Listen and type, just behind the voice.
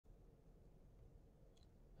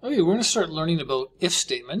Okay, we're going to start learning about if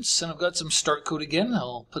statements, and I've got some start code again.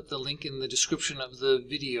 I'll put the link in the description of the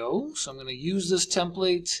video. So I'm going to use this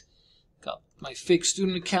template. Got my fake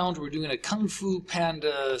student account. We're doing a Kung Fu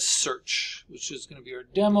Panda search, which is going to be our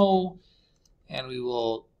demo, and we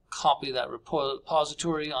will copy that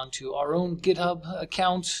repository onto our own GitHub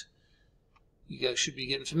account. You guys should be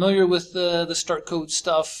getting familiar with the start code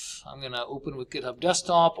stuff. I'm going to open with GitHub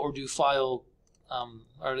Desktop or do file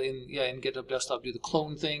in GitHub Desktop, do the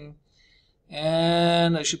clone thing,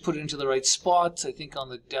 and I should put it into the right spot. I think on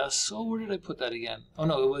the desk. Oh, where did I put that again? Oh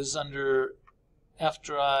no, it was under F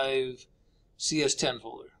drive CS10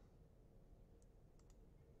 folder.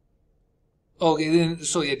 Okay, then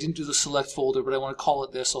so yeah, I didn't do the select folder, but I want to call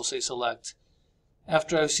it this. I'll say select F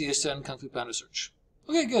drive CS10 Kung Fu Panda search.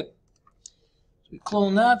 Okay, good. So we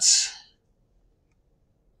clone that.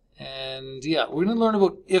 And yeah, we're going to learn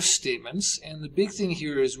about if statements, and the big thing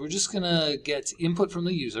here is we're just going to get input from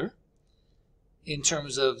the user in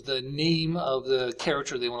terms of the name of the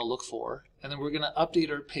character they want to look for, and then we're going to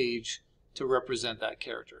update our page to represent that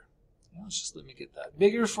character. Let me get that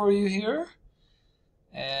bigger for you here.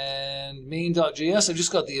 And main.js, I've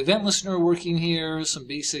just got the event listener working here, some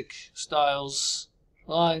basic styles.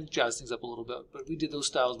 Well, I jazzed things up a little bit, but we did those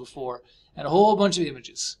styles before, and a whole bunch of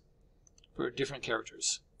images for different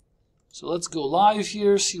characters. So let's go live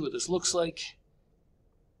here, see what this looks like.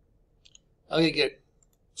 Okay, good.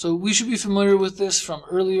 So we should be familiar with this from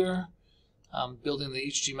earlier, building the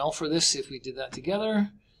HTML for this if we did that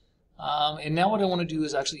together. And now what I want to do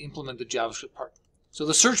is actually implement the JavaScript part. So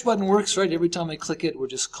the search button works, right? Every time I click it, we're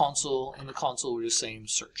just in the console, we're just saying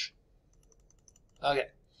search. Okay,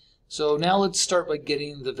 so now let's start by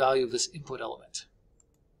getting the value of this input element.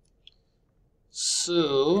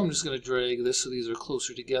 So I'm just going to drag this so these are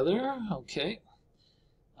closer together. Okay.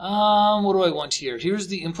 What do I want here? Here's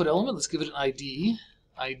the input element. Let's give it an ID.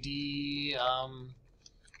 ID,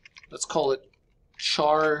 let's call it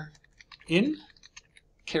char in,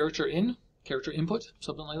 character input,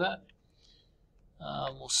 something like that.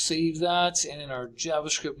 We'll save that, and in our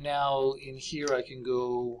JavaScript now, in here I can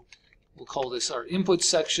go, we'll call this our input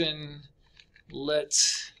section. Let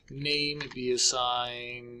name be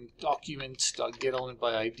assigned document.getElement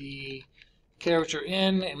by ID, character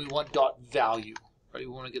in, and we want .value, right? We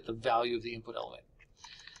want to get the value of the input element.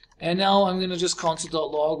 And now I'm going to just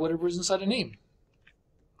console.log whatever is inside a name.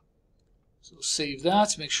 So save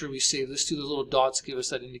that. Make sure we save this too. The little dots give us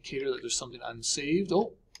that indicator that there's something unsaved.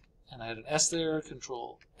 Oh, and I had an S there.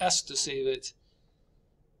 Control S to save it.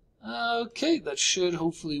 Okay, that should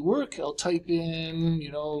hopefully work. I'll type in,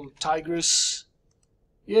 tigress.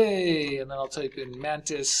 Yay! And then I'll type in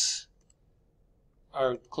mantis,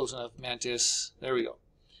 or close enough, mantis. There we go.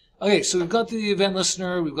 Okay, so we've got the event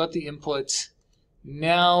listener, we've got the input.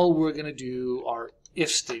 Now we're going to do our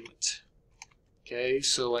if statement. Okay,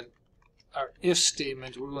 so in our if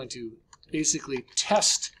statement, we're going to basically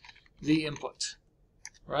test the input.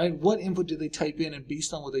 Right? What input did they type in? And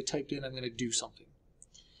based on what they typed in, I'm going to do something.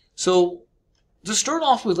 So to start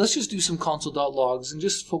off with, let's just do some console.logs and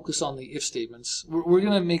just focus on the if statements. We're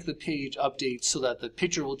going to make the page update so that the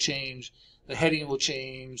picture will change, the heading will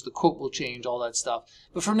change, the quote will change, all that stuff.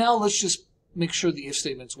 But for now, let's just make sure the if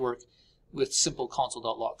statements work with simple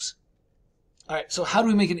console.logs. All right, so how do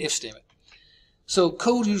we make an if statement? So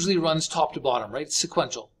code usually runs top to bottom, right? It's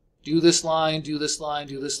sequential. Do this line, do this line,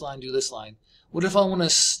 do this line, do this line. What if I want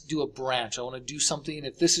to do a branch? I want to do something.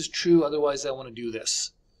 If this is true, otherwise I want to do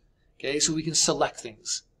this. Okay, so we can select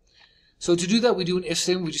things. So to do that, we do an if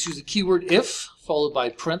statement. We just use the keyword if, followed by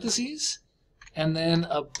parentheses, and then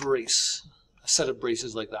a brace, a set of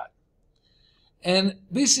braces like that. And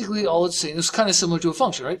basically all it's saying is kind of similar to a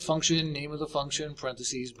function, right? Function, name of the function,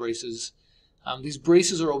 parentheses, braces. These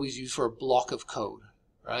braces are always used for a block of code,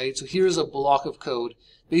 right? So here's a block of code.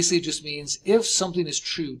 Basically it just means if something is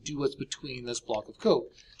true, do what's between this block of code.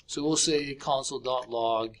 So we'll say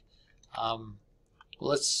console.log.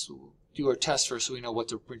 Let's do our test first so we know what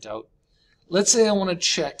to print out. Let's say I want to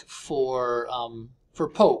check for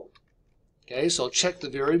Poe. Okay, so I'll check the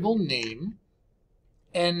variable name,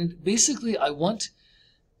 and basically I want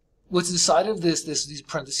what's inside of these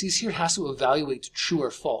parentheses here has to evaluate to true or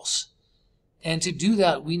false. And to do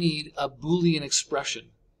that, we need a Boolean expression.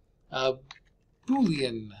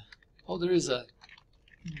 Boolean. Oh, there is a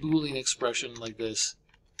Boolean expression like this.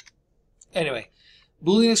 Anyway.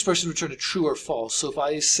 Boolean expression return a true or false. So if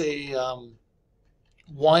I say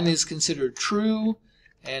 1 is considered true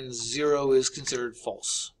and 0 is considered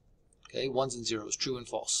false. Okay, 1s and 0s, true and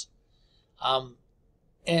false.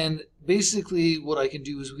 And basically what I can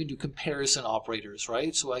do is we can do comparison operators,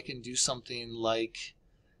 right? So I can do something like,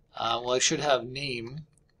 well, I should have name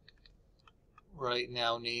right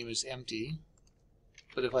now name is empty.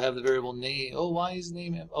 But if I have the variable name, oh, why is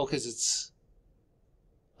name empty? Oh, because it's,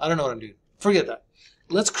 I don't know what I'm doing. Forget that.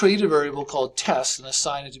 Let's create a variable called test and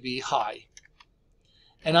assign it to be hi.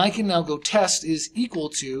 And I can now go test is equal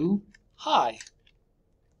to hi.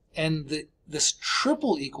 And this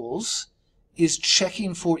triple equals is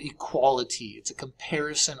checking for equality. It's a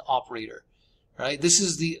comparison operator, right? This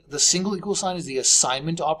is the single equal sign is the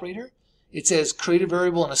assignment operator. It says create a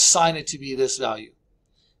variable and assign it to be this value.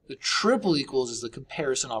 The triple equals is the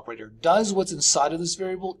comparison operator. Does what's inside of this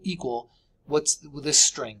variable equal what's with this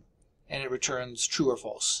string? And it returns true or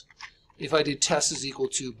false. If I did test is equal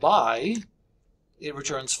to by, it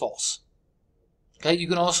returns false. Okay, you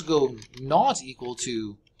can also go not equal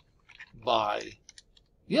to by.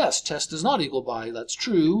 Yes, test does not equal by. That's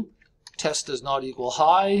true. Test does not equal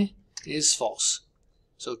hi is false.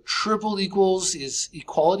 So triple equals is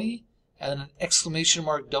equality, and then an exclamation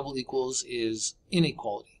mark double equals is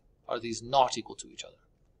inequality. Are these not equal to each other?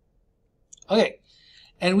 Okay,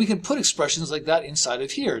 and we can put expressions like that inside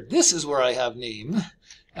of here. This is where I have name,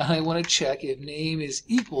 and I want to check if name is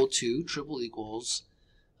equal to triple equals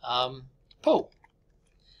Po.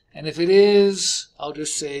 And if it is, I'll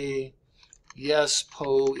just say yes,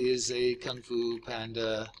 Po is a Kung Fu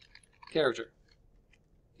Panda character.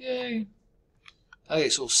 Yay. Okay,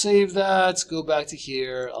 so we'll save that, go back to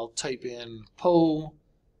here, I'll type in Po,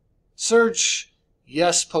 search,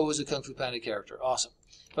 yes, Po is a Kung Fu Panda character. Awesome.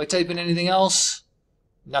 If I type in anything else,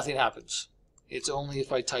 nothing happens. It's only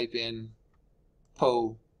if I type in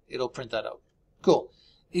Po, it'll print that out. Cool.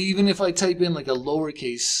 Even if I type in like a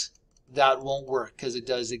lowercase, that won't work because it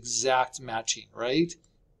does exact matching, right?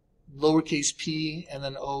 Lowercase p and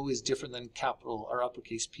then O is different than capital or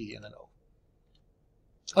uppercase P and then O.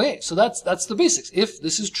 Okay, so that's the basics. If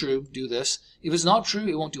this is true, do this. If it's not true,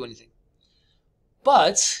 it won't do anything.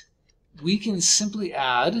 But we can simply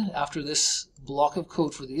add, after this block of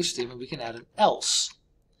code for the if statement, we can add an else.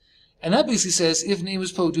 And that basically says, if name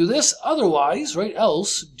is Po, do this. Otherwise, right,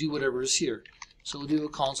 else, do whatever is here. So we'll do a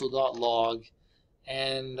console.log,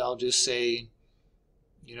 and I'll just say,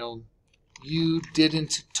 you know, you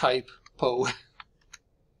didn't type Po.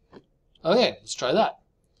 Okay, let's try that.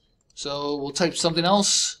 So we'll type something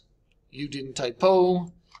else. You didn't type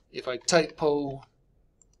Po. If I type Po,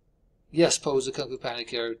 yes, Po is a Kung Fu Panda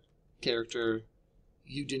character.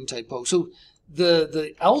 You didn't type Po. So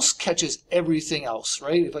the else catches everything else,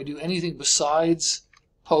 right? If I do anything besides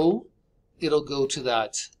Po, it'll go to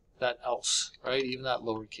that else, right? Even that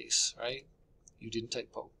lowercase, right? You didn't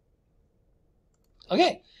type Po.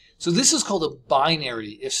 Okay, so this is called a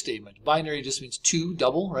binary if statement. Binary just means two,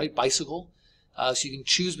 double, right? Bicycle. So you can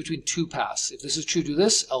choose between two paths. If this is true, do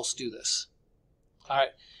this, else do this. All right.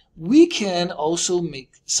 We can also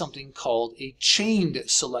make something called a chained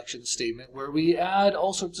selection statement where we add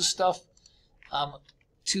all sorts of stuff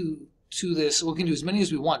to this. We can do as many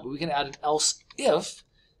as we want, but we can add an else if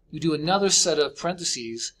we do another set of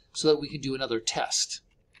parentheses so that we can do another test.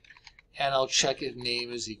 And I'll check if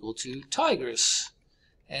name is equal to Tigress.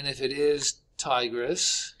 And if it is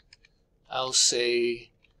Tigress, I'll say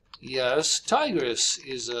yes, Tigress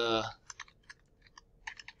is a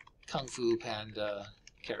Kung Fu Panda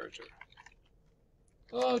character.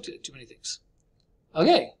 Oh, too many things.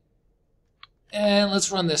 Okay, and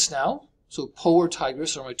let's run this now. So Po or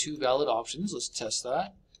Tigress are my two valid options. Let's test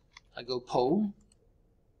that. I go Po.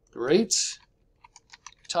 Great.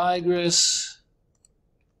 Tigress.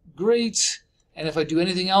 Great. And if I do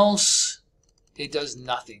anything else, it does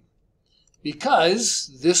nothing.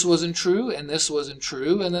 Because this wasn't true, and this wasn't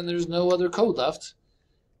true, and then there's no other code left.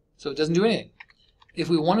 So it doesn't do anything. If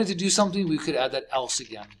we wanted to do something, we could add that else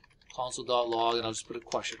again. Console.log, and I'll just put a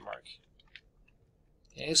question mark.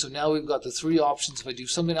 Okay, so now we've got the three options. If I do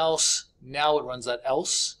something else, now it runs that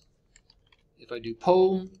else. If I do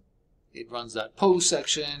Po, it runs that Po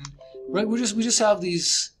section. Right? We just have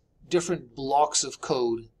these different blocks of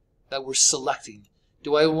code that we're selecting.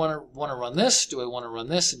 Do I want to run this? Do I want to run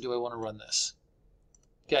this? And do I want to run this?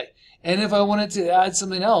 Okay. And if I wanted to add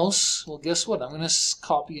something else, well, guess what? I'm going to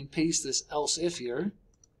copy and paste this else if here.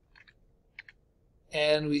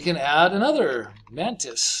 And we can add another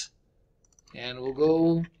mantis. And we'll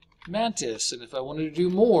go mantis. And if I wanted to do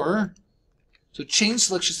more, so chain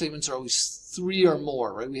selection statements are always three or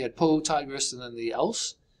more, right? We had Po, Tigress, and then the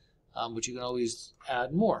else. But you can always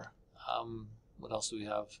add more. What else do we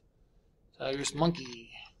have? Tigress, monkey,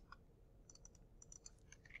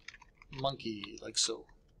 like so.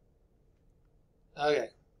 Okay,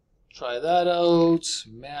 try that out.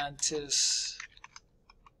 Mantis.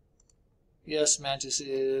 Yes, mantis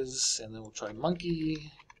is. And then we'll try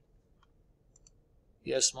monkey.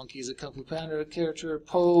 Yes, monkey is a kung fu panda character.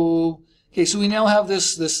 Po. Okay, so we now have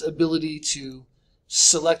this ability to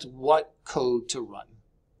select what code to run.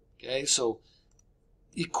 Okay, so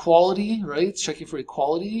equality, right? Checking for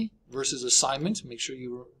equality versus assignment. Make sure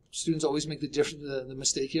students always make the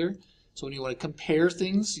mistake here. So when you want to compare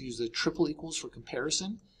things, you use the triple equals for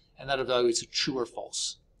comparison, and that evaluates a true or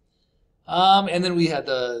false. And then we had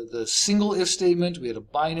the single if statement. We had a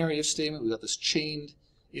binary if statement. We got this chained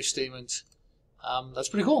if statement. That's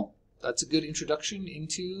pretty cool. That's a good introduction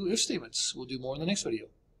into if statements. We'll do more in the next video.